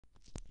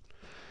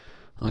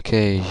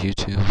Okay,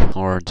 YouTube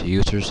or the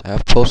users,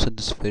 I've posted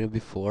this video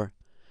before.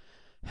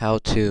 How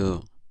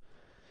to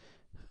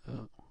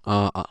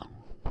uh, uh,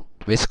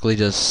 basically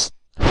just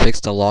fix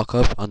the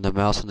lockup on the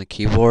mouse and the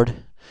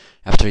keyboard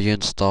after you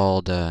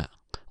install the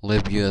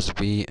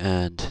LibUSB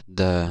and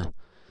the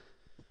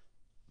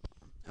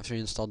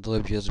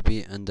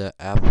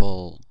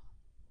Apple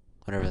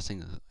whatever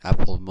thing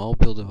Apple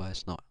mobile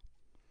device. No,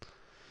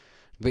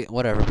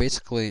 whatever.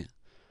 Basically,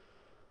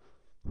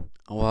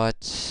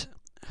 what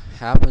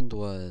happened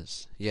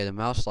was the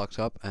mouse locked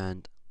up,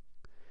 and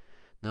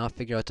now I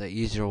figured out the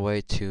easier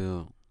way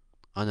to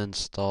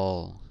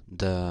uninstall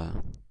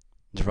the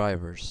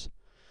drivers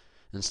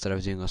instead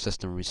of doing a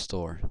system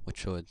restore,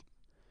 which would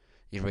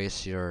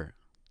erase your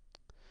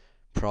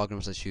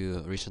programs that you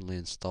recently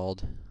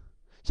installed.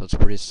 So it's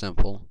pretty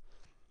simple.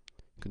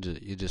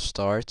 You just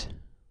start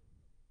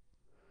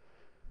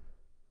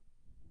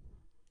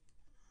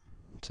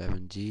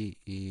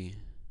 7GEV.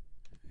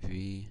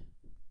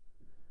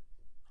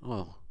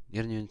 Oh,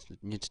 you don't even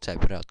need to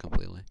type it out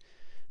completely.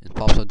 It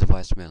pops up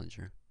Device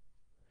Manager.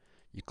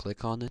 You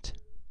click on it,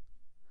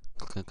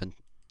 click on,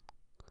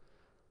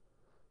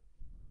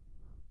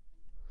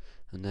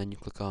 and then you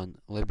click on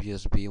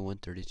LibUSB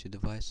 132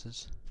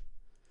 devices.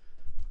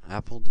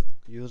 Apple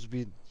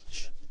USB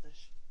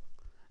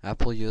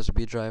Apple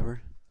USB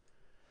driver.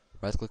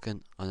 Right click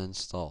and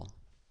uninstall.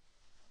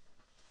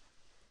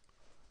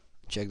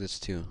 Check this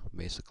too,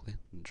 basically,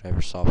 the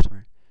driver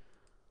software.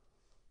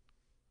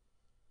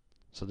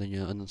 So then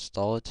you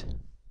uninstall it.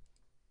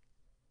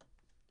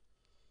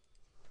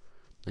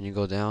 Then you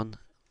go down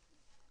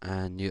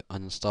and you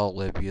uninstall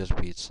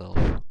LibUSB itself.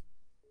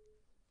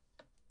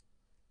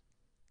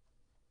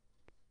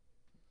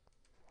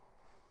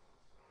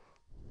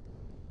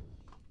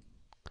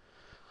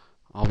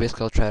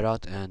 I'll try it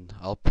out and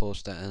I'll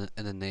post an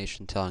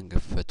animation telling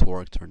if it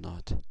worked or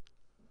not.